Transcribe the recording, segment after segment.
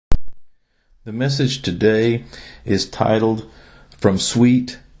The message today is titled From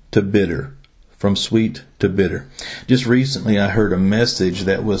Sweet to Bitter. From Sweet to Bitter. Just recently I heard a message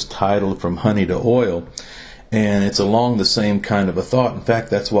that was titled From Honey to Oil, and it's along the same kind of a thought. In fact,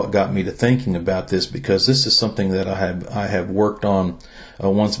 that's what got me to thinking about this, because this is something that I have worked on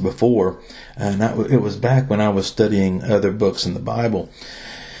once before, and it was back when I was studying other books in the Bible.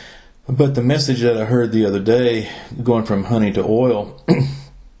 But the message that I heard the other day, going from honey to oil,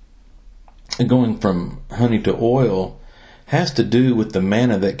 has to do with the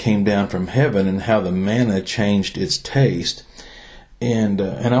manna that came down from heaven and how the manna changed its taste. And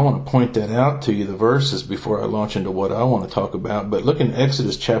I want to point that out to you, the verses, before I launch into what I want to talk about. But look in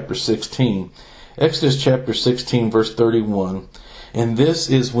Exodus chapter 16. Exodus chapter 16, verse 31. And this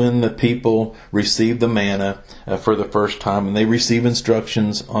is when the people receive the manna for the first time, and they receive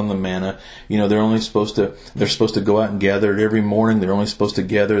instructions on the manna. You know, they're supposed to go out and gather it every morning. They're only supposed to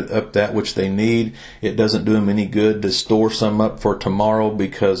gather up that which they need. It doesn't do them any good to store some up for tomorrow,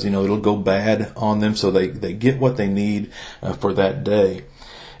 because, it'll go bad on them. So they get what they need for that day.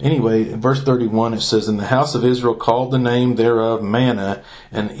 Anyway, verse 31, it says, And the house of Israel called the name thereof manna,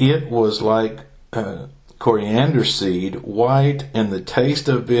 and it was like coriander seed, white, and the taste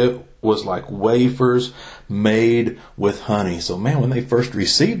of it was like wafers made with honey. So, man, when they first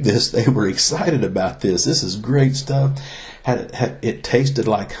received this, they were excited about this. This is great stuff. It tasted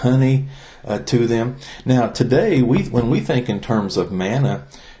like honey to them. Now, today, when we think in terms of manna,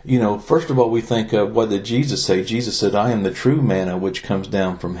 first of all, we think of, what did Jesus say? Jesus said, I am the true manna which comes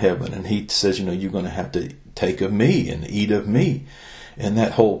down from heaven. And he says, you're going to have to take of me and eat of me. And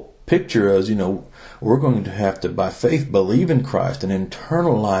that whole picture is, we're going to have to, by faith, believe in Christ and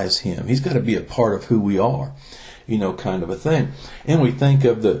internalize Him. He's got to be a part of who we are, kind of a thing. And we think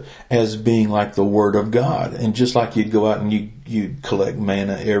of as being like the Word of God. And just like you'd go out and you'd collect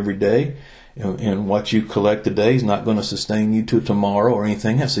manna every day, and what you collect today is not going to sustain you to tomorrow or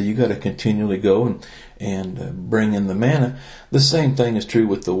anything else. So you got to continually go and bring in the manna. The same thing is true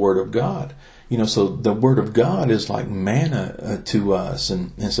with the Word of God. So the Word of God is like manna to us.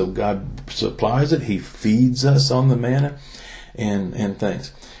 And so God supplies it. He feeds us on the manna and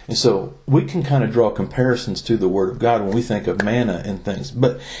things. And so we can kind of draw comparisons to the Word of God when we think of manna and things.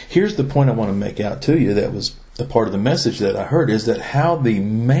 But here's the point I want to make out to you that was a part of the message that I heard, is that how the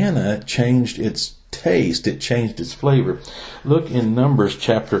manna changed its taste. It changed its flavor. Look in Numbers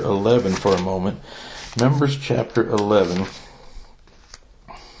chapter 11 for a moment. Numbers chapter 11.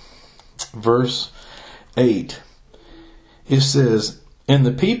 Verse 8, it says, And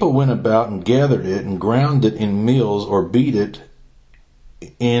the people went about and gathered it and ground it in mills, or beat it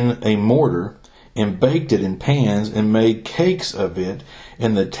in a mortar, and baked it in pans, and made cakes of it,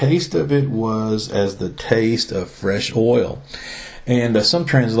 and the taste of it was as the taste of fresh oil. And some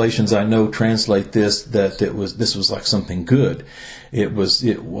translations I know translate this that this was like something good. It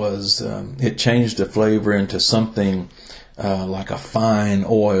changed the flavor into something like a fine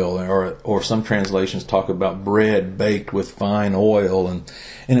oil, or some translations talk about bread baked with fine oil, and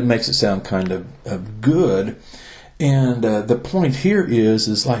it makes it sound kind of good. And the point here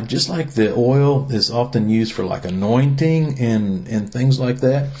is like, just like the oil is often used for like anointing and things like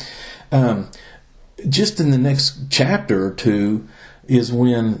that. Just in the next chapter or two is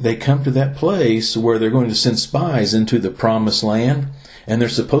when they come to that place where they're going to send spies into the promised land. And they're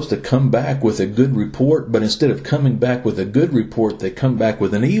supposed to come back with a good report, but instead of coming back with a good report, they come back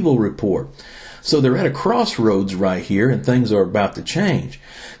with an evil report. So they're at a crossroads right here, and things are about to change.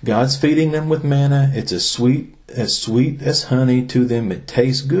 God's feeding them with manna. It's as sweet as honey to them. It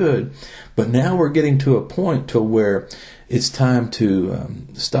tastes good. But now we're getting to a point to where it's time to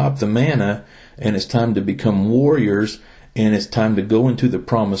stop the manna, and it's time to become warriors, and it's time to go into the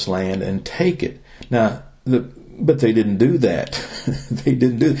promised land and take it. Now, but they didn't do that.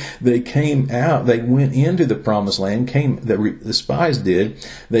 They came out. They went into the promised land. The spies did.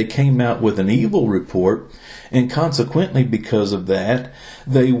 They came out with an evil report, and consequently, because of that,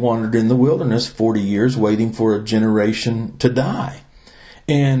 they wandered in the wilderness 40 years, waiting for a generation to die.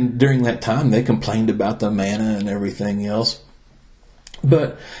 And during that time, they complained about the manna and everything else.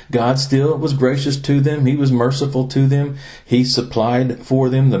 But God still was gracious to them. He was merciful to them. He supplied for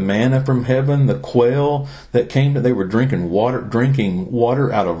them the manna from heaven, the quail that came. They were drinking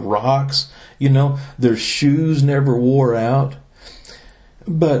water out of rocks. Their shoes never wore out.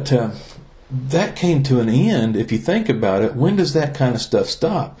 But that came to an end. If you think about it, when does that kind of stuff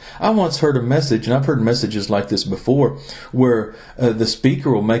stop? I once heard a message, and I've heard messages like this before, where the speaker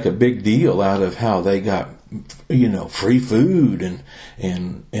will make a big deal out of how they got free food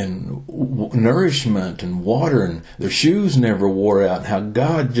and nourishment and water, and their shoes never wore out, and how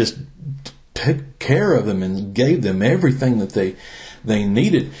God just took care of them and gave them everything that they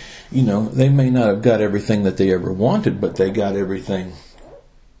needed. They may not have got everything that they ever wanted, but they got everything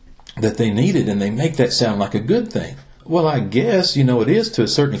that they needed, and they make that sound like a good thing. Well, I guess, it is to a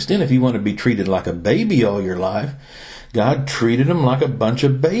certain extent. If you want to be treated like a baby all your life, God treated them like a bunch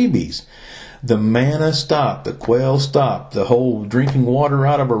of babies. The manna stopped, the quail stopped, the whole drinking water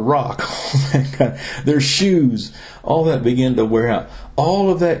out of a rock, their shoes, all that began to wear out.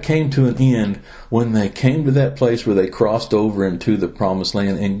 All of that came to an end when they came to that place where they crossed over into the promised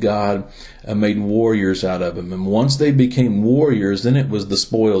land, and God made warriors out of them. And once they became warriors, then it was the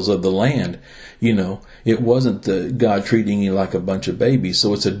spoils of the land. It wasn't God treating you like a bunch of babies.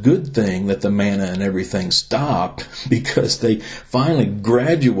 So it's a good thing that the manna and everything stopped, because they finally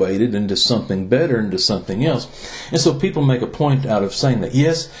graduated into something better, into something else. And so people make a point out of saying that,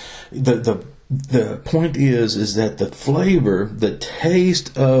 yes, the point is that the flavor, the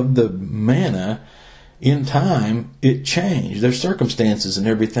taste of the manna, in time, it changed. Their circumstances and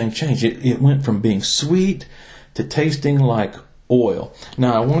everything changed. It went from being sweet to tasting like oil.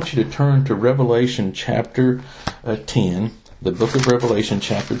 Now, I want you to turn to Revelation chapter 10, the book of Revelation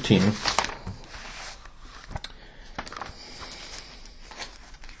chapter 10.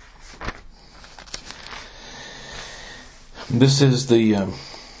 This is the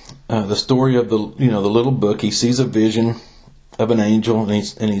story of the little book. He sees a vision of an angel, and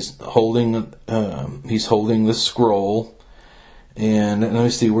he's holding the scroll. And let me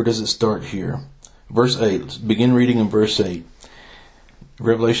see, where does it start here? Verse 8. Let's begin reading in verse 8.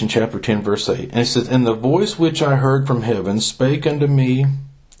 Revelation chapter 10, verse 8. And it says, "And the voice which I heard from heaven spake unto me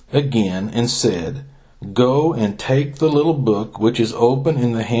again, and said, Go and take the little book which is open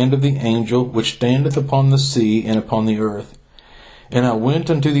in the hand of the angel which standeth upon the sea and upon the earth. And I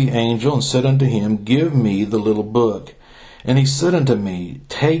went unto the angel, and said unto him, Give me the little book. And he said unto me,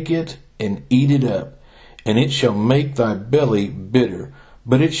 Take it and eat it up, and it shall make thy belly bitter,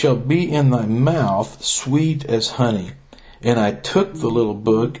 but it shall be in thy mouth sweet as honey. And I took the little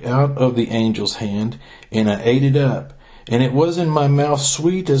book out of the angel's hand, and I ate it up, and it was in my mouth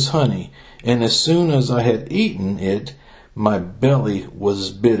sweet as honey. And as soon as I had eaten it, my belly was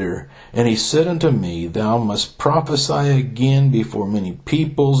bitter. And he said unto me, Thou must prophesy again before many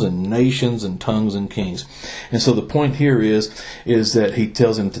peoples and nations and tongues and kings." And so the point here is that he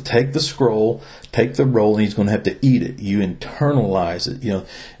tells him to take the scroll, take the roll, and he's going to have to eat it. You internalize it.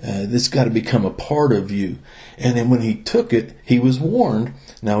 This got to become a part of you. And then when he took it, he was warned,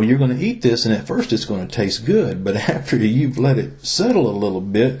 now you're going to eat this, and at first it's going to taste good, but after you've let it settle a little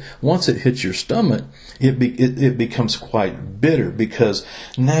bit, once it hits your stomach, it becomes quite bitter, because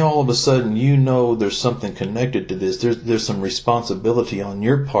now all of a sudden there's something connected to this. There's some responsibility on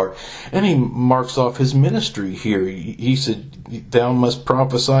your part. And he marks off his ministry here. He said, "Thou must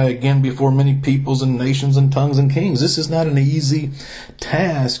prophesy again before many peoples and nations and tongues and kings." This is not an easy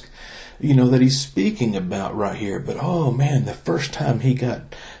task, that he's speaking about right here. But oh man, the first time he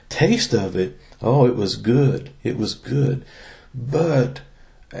got taste of it, it was good. It was good. But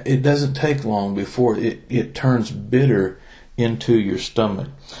it doesn't take long before it turns bitter into your stomach.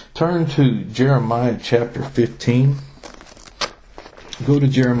 Turn to Jeremiah chapter 15. Go to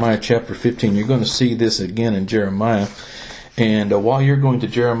Jeremiah chapter 15. You're going to see this again in Jeremiah. And while you're going to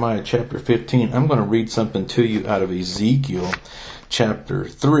Jeremiah chapter 15, I'm going to read something to you out of Ezekiel chapter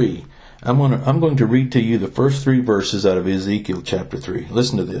 3. I'm going to read to you the first 3 verses out of Ezekiel chapter 3.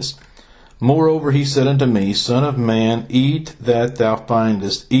 Listen to this. "Moreover, he said unto me, Son of man, eat that thou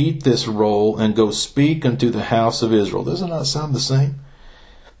findest, eat this roll, and go speak unto the house of Israel." Does it not sound the same?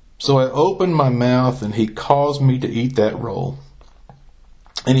 "So I opened my mouth, and he caused me to eat that roll.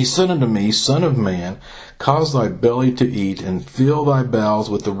 And he said unto me, Son of man, cause thy belly to eat, and fill thy bowels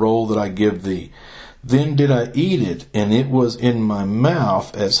with the roll that I give thee. Then did I eat it, and it was in my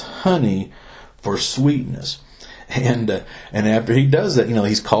mouth as honey for sweetness." And after he does that,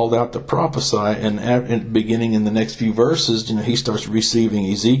 he's called out to prophesy, and beginning in the next few verses, he starts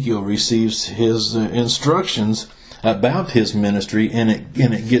Ezekiel receives his instructions about his ministry, and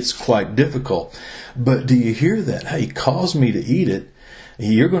it gets quite difficult. But do you hear that? Hey, he caused me to eat it.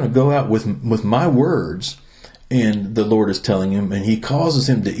 You're going to go out with my words. And the Lord is telling him, and he causes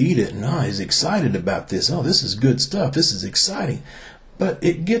him to eat it. And he's excited about this. This is good stuff. This is exciting. But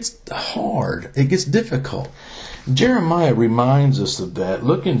it gets hard. It gets difficult. Jeremiah reminds us of that.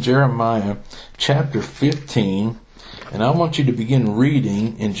 Look in Jeremiah chapter 15. And I want you to begin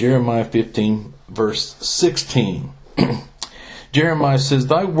reading in Jeremiah 15, verse 16. Jeremiah says,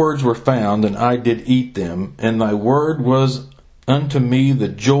 "Thy words were found, and I did eat them. And thy word was unto me the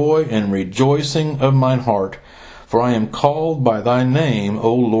joy and rejoicing of mine heart. For I am called by thy name,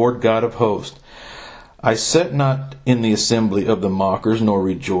 O Lord God of hosts. I sat not in the assembly of the mockers, nor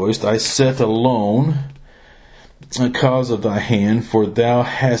rejoiced. I sat alone because of thy hand, for thou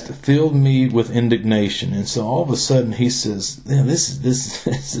hast filled me with indignation. And so all of a sudden he says, yeah, this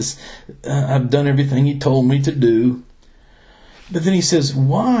is I've done everything you told me to do. But then he says,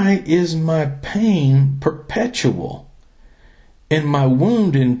 why is my pain perpetual, and my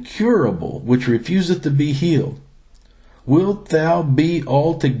wound incurable, which refuseth to be healed? Wilt thou be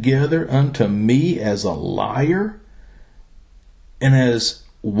altogether unto me as a liar, and as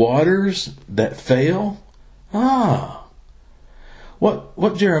waters that fail?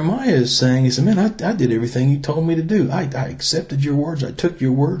 What Jeremiah is saying is, man, I did everything you told me to do. I accepted your words. I took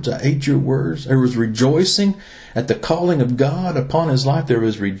your words. I ate your words. There was rejoicing at the calling of God upon his life. There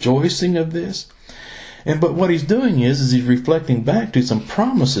was rejoicing of this. But what he's doing is he's reflecting back to some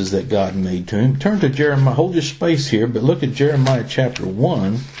promises that God made to him. Turn to Jeremiah. Hold your space here, but look at Jeremiah chapter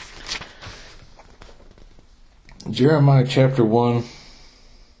 1. Jeremiah chapter 1.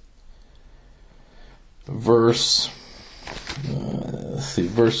 Verse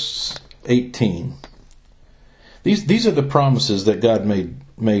 18. These are the promises that God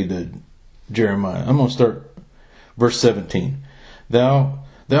made to Jeremiah. I'm going to start verse 17. Thou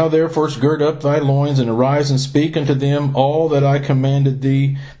therefore gird up thy loins, and arise and speak unto them all that I commanded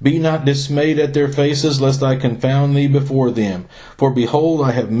thee. Be not dismayed at their faces, lest I confound thee before them. For behold,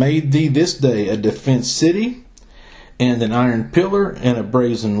 I have made thee this day a defenced city, and an iron pillar, and a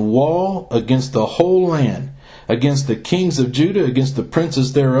brazen wall against the whole land, against the kings of Judah, against the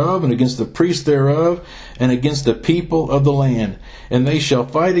princes thereof, and against the priests thereof, and against the people of the land. And they shall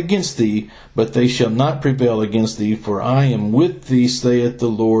fight against thee, but they shall not prevail against thee, for I am with thee, saith the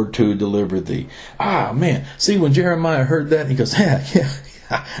Lord, to deliver thee. Man. See, when Jeremiah heard that, he goes, yeah,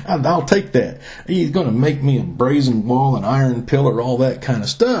 I'll take that. He's going to make me a brazen wall, an iron pillar, all that kind of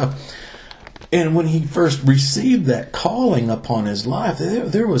stuff. And when he first received that calling upon his life,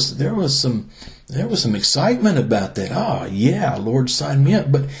 there was some excitement about that. Yeah, Lord, sign me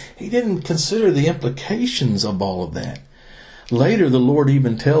up. But he didn't consider the implications of all of that. Later, the Lord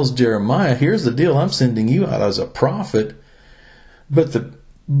even tells Jeremiah, here's the deal, I'm sending you out as a prophet, but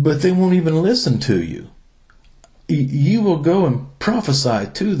they won't even listen to you. You will go and prophesy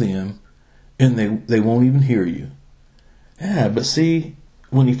to them, and they won't even hear you. But see,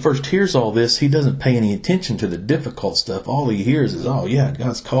 when he first hears all this, he doesn't pay any attention to the difficult stuff. All he hears is,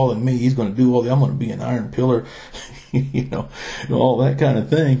 God's calling me. He's going to do all that. I'm going to be an iron pillar, all that kind of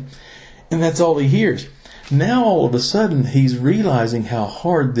thing. And that's all he hears. Now, all of a sudden, he's realizing how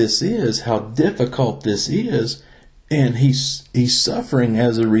hard this is, how difficult this is, and he's suffering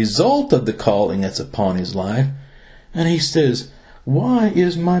as a result of the calling that's upon his life. And he says, why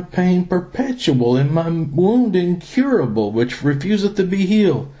is my pain perpetual, and my wound incurable, which refuseth to be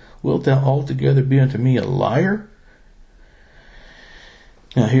healed? Wilt thou altogether be unto me a liar?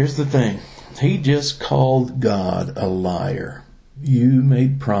 Now here's the thing. He just called God a liar. You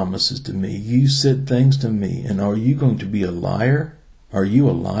made promises to me. You said things to me. And are you going to be a liar? Are you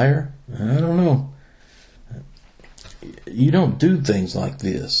a liar? I don't know. You don't do things like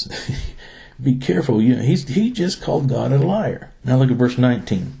this. Be careful. He just called God a liar. Now look at verse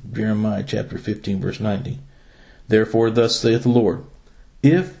 19. Jeremiah chapter 15, verse 19. Therefore thus saith the Lord,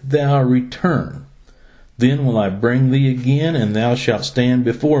 if thou return, then will I bring thee again, and thou shalt stand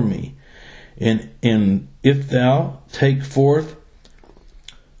before me. And if thou take forth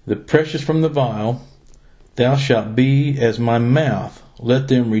the precious from the vial, thou shalt be as my mouth. Let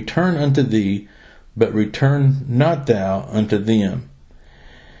them return unto thee, but return not thou unto them.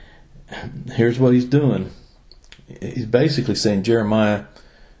 Here's what he's doing. He's basically saying, Jeremiah,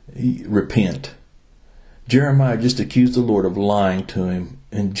 repent. Jeremiah just accused the Lord of lying to him,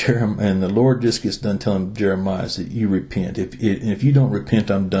 and the Lord just gets done telling Jeremiah that you repent. If you don't repent,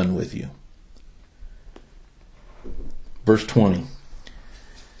 I'm done with you. Verse 20.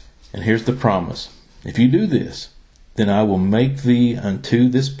 And here's the promise. If you do this, then I will make thee unto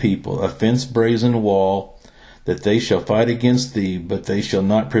this people a fenced brazen wall, that they shall fight against thee, but they shall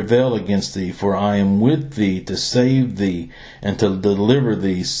not prevail against thee. For I am with thee to save thee and to deliver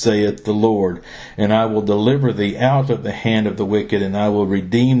thee, saith the Lord. And I will deliver thee out of the hand of the wicked, and I will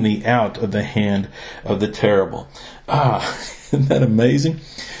redeem thee out of the hand of the terrible. Isn't that amazing?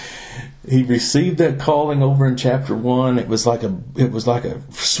 He received that calling over in chapter 1. It was like a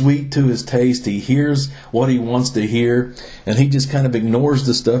sweet to his taste. He hears what he wants to hear, and he just kind of ignores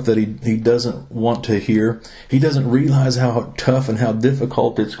the stuff that he doesn't want to hear. He doesn't realize how tough and how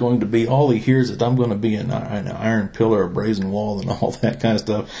difficult it's going to be. All he hears is, I'm going to be an iron pillar, a brazen wall, and all that kind of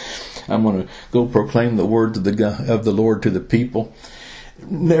stuff. I'm going to go proclaim the words of the Lord to the people.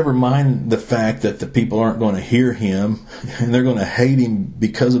 Never mind the fact that the people aren't going to hear him, and they're going to hate him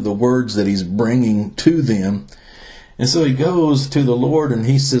because of the words that he's bringing to them. And so he goes to the Lord and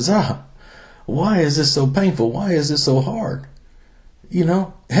he says, why is this so painful? Why is this so hard?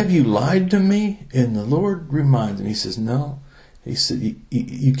 Have you lied to me? And the Lord reminds him, he says, no. He said,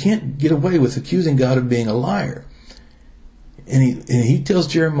 you can't get away with accusing God of being a liar. And he tells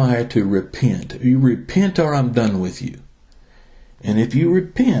Jeremiah to repent. You repent or I'm done with you. And if you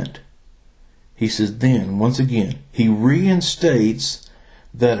repent, he says, then, once again, he reinstates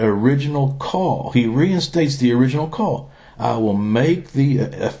that original call. He reinstates the original call. I will make thee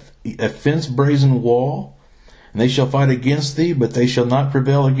a fenced brazen wall, and they shall fight against thee, but they shall not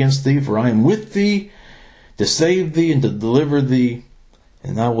prevail against thee, for I am with thee to save thee and to deliver thee,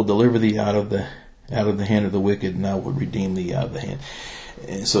 and I will deliver thee out of the hand of the wicked, and I will redeem thee out of the hand.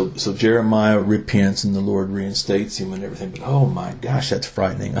 And so Jeremiah repents, and the Lord reinstates him and everything. But oh my gosh, that's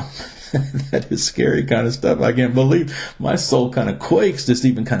frightening. That is scary kind of stuff. I can't believe, my soul kind of quakes just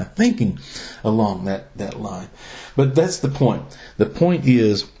even kind of thinking along that line. But that's the point. The point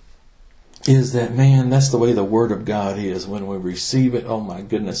is that, man, that's the way the Word of God is. When we receive it, oh my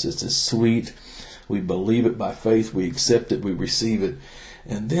goodness, it's just sweet. We believe it by faith. We accept it. We receive it.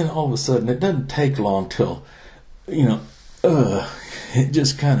 And then all of a sudden, it doesn't take long till, it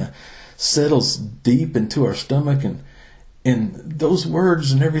just kind of settles deep into our stomach, and those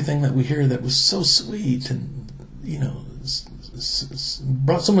words and everything that we hear that was so sweet and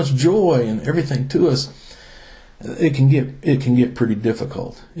brought so much joy and everything to us, it can get pretty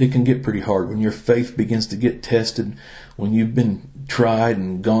difficult. It can get pretty hard when your faith begins to get tested, when you've been tried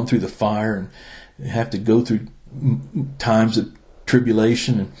and gone through the fire and have to go through times of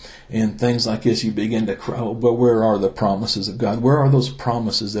tribulation and things like this. You begin to cry, but where are the promises of God? Where are those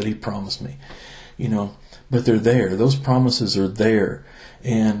promises that he promised me? But they're there. Those promises are there,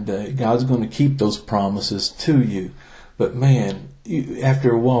 and God's going to keep those promises to you. But man,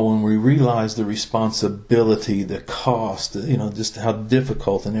 after a while, when we realize the responsibility, the cost, just how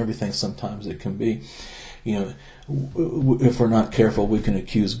difficult and everything sometimes it can be, if we're not careful, we can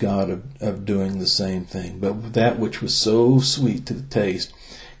accuse God of doing the same thing. But that which was so sweet to the taste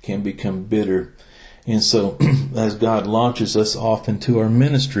can become bitter. And so, as God launches us off into our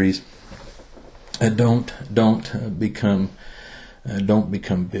ministries, don't become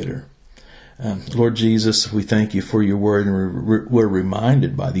bitter. Lord Jesus, we thank you for your word, and we're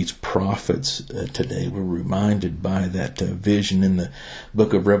reminded by these prophets today. We're reminded by that vision in the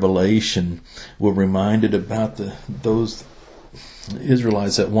book of Revelation. We're reminded about those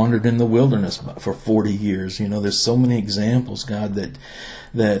Israelites that wandered in the wilderness for 40 years. There's so many examples, God,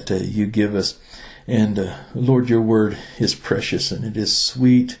 that you give us. And Lord, your word is precious and it is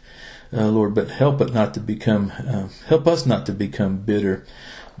sweet, Lord. But help us not to become bitter.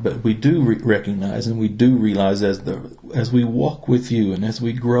 But we do recognize and we do realize as we walk with you and as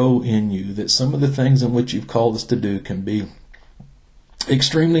we grow in you, that some of the things in which you've called us to do can be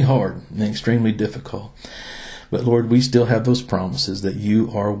extremely hard and extremely difficult. But Lord, we still have those promises that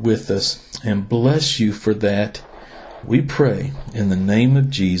you are with us, and bless you for that. We pray in the name of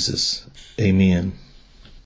Jesus. Amen.